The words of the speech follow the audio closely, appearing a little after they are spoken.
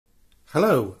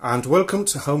Hello and welcome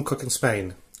to Home Cooking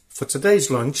Spain. For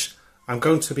today's lunch I'm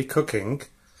going to be cooking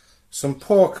some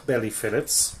pork belly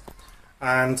fillets,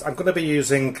 and I'm going to be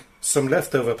using some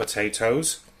leftover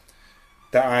potatoes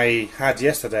that I had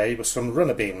yesterday with some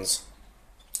runner beans.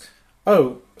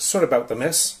 Oh, sorry about the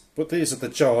mess, but these are the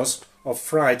jars of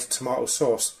fried tomato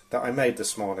sauce that I made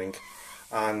this morning,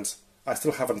 and I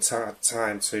still haven't had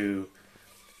time to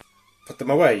put them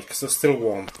away because they're still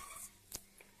warm.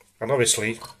 And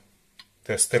obviously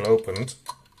they're still opened,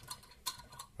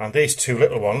 and these two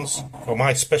little ones are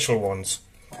my special ones,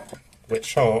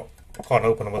 which are, I can't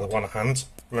open them with one hand,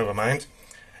 never mind,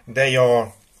 they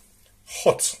are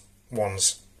hot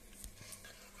ones.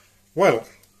 Well,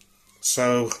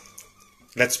 so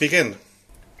let's begin.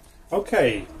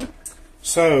 Okay,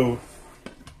 so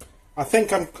I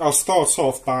think I'll start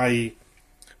off by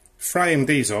frying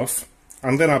these off,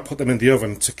 and then I'll put them in the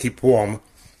oven to keep warm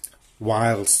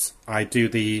whilst I do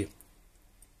the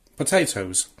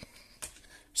potatoes.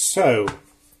 So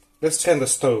let's turn the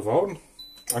stove on.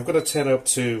 I'm going to turn up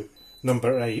to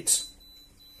number 8,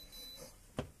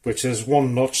 which is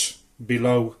 1 notch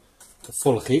below the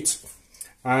full heat,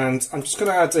 and I'm just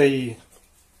going to add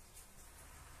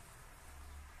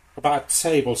about a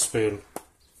tablespoon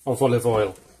of olive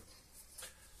oil,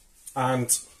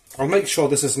 and I'll make sure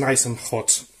this is nice and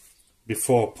hot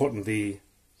before putting the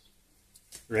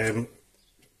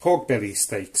pork belly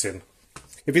steaks in.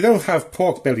 If you don't have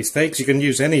pork belly steaks, you can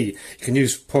use any. You can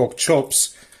use pork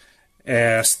chops,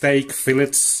 steak,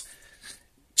 fillets,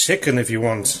 chicken if you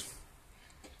want,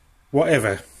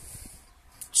 whatever.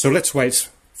 So let's wait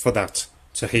for that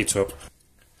to heat up.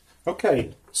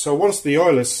 Okay, so once the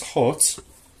oil is hot,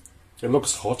 it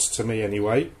looks hot to me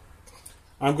anyway,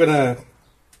 I'm gonna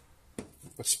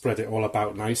spread it all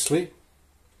about nicely.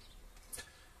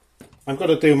 I'm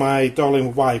gonna do my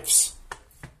darling wife's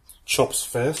chops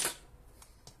first.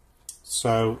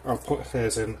 So I'll put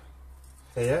hers in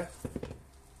here.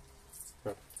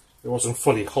 It wasn't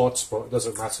fully hot, but it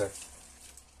doesn't matter.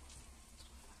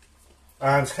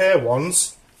 And her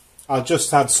ones, I'll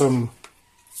just add some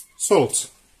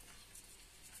salt.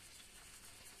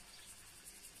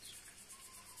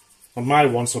 On my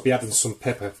ones I'll be adding some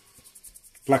pepper,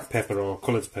 black pepper or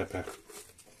coloured pepper.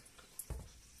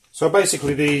 So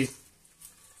basically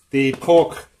the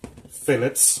pork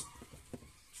fillets,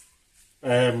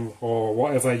 or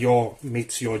whatever your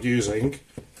meat you're using,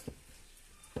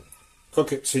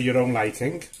 cook it to your own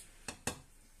liking.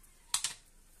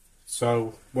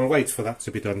 So we'll wait for that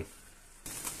to be done.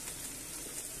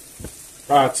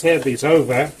 I'll tear these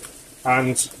over,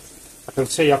 and I can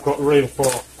see I've got room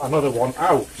for another one.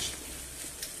 Ouch!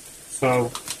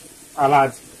 So I'll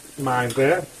add mine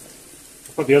there.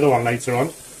 I'll put the other one later on.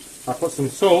 I'll put some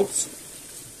salt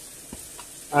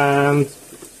and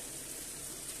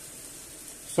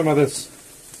some of this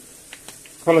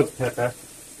coloured pepper.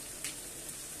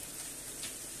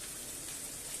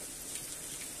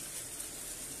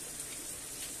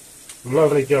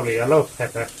 Lovely jolly, I love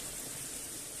pepper.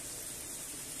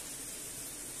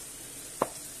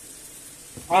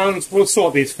 And we'll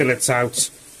sort these fillets out.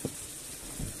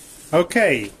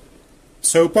 Okay,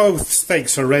 so both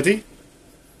steaks are ready.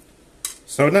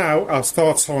 So now I'll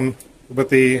start on with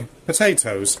the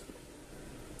potatoes.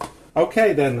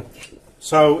 Okay then.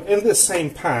 So in this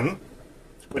same pan,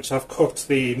 which I've cooked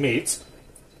the meat,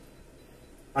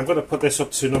 I'm going to put this up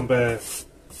to number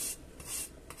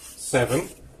 7.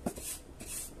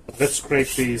 Let's scrape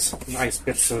these nice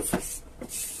bits of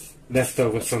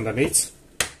leftovers from the meat.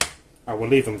 I will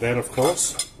leave them there, of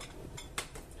course.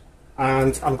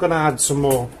 And I'm going to add some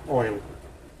more oil.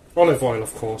 Olive oil,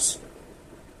 of course.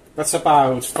 That's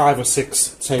about 5 or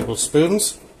 6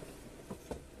 tablespoons.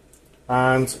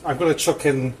 And I'm going to chuck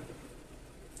in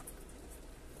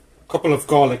couple of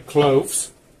garlic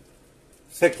cloves,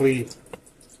 thickly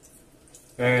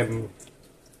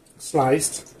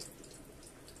sliced,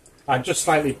 and just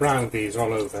slightly brown these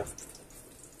all over.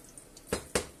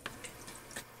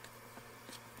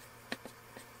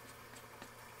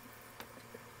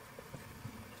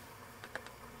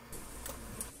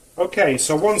 Okay,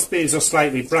 so once these are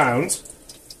slightly browned,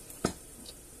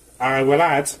 I will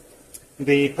add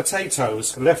the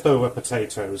potatoes, leftover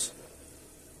potatoes.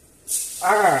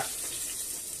 Ah!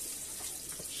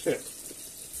 Shit.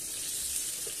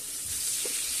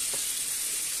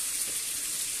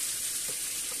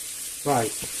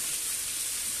 Right.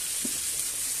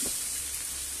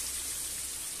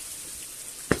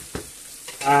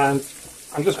 And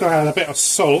I'm just going to add a bit of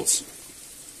salt,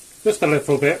 just a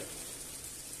little bit.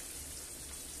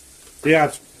 You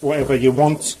add whatever you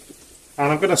want,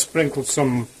 and I'm going to sprinkle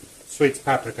some sweet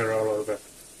paprika all over.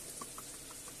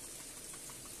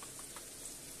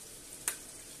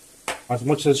 as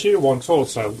much as you want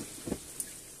also.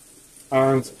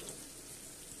 And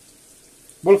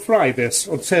we'll fry this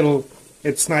until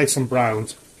it's nice and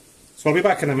browned. So I'll be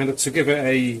back in a minute to give it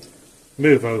a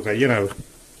move over, you know.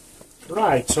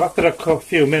 Right, so after a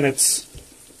few minutes,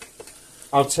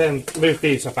 I'll move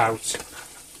these about.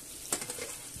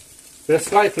 They're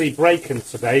slightly breaking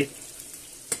today,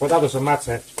 but that doesn't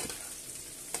matter.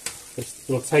 It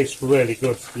will taste really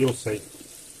good, you'll see.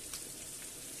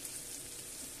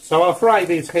 So I'll fry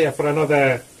these here for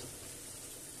another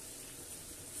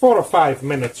 4 or 5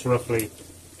 minutes roughly,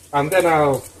 and then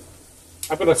I'm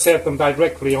going to serve them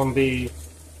directly on the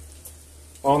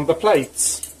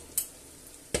plates.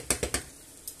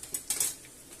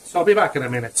 So I'll be back in a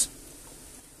minute.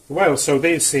 Well, so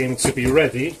these seem to be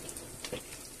ready.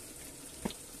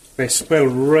 They smell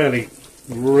really,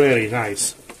 really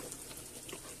nice,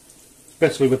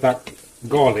 especially with that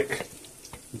garlic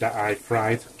that I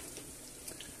fried.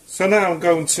 So now I'm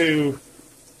going to,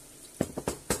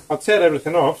 I'll tear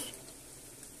everything off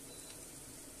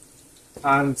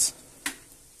and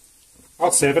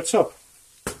I'll serve it up.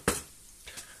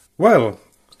 Well,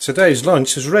 today's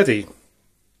lunch is ready.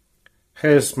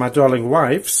 Here's my darling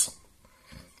wife's,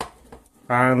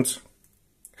 and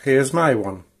here's my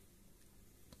one,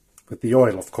 with the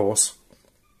oil of course.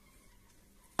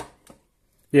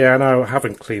 Yeah, I know I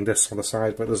haven't cleaned this on the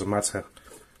side, but it doesn't matter.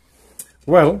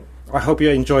 Well, I hope you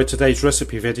enjoyed today's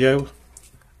recipe video,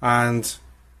 and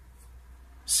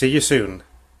see you soon.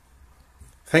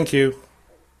 Thank you.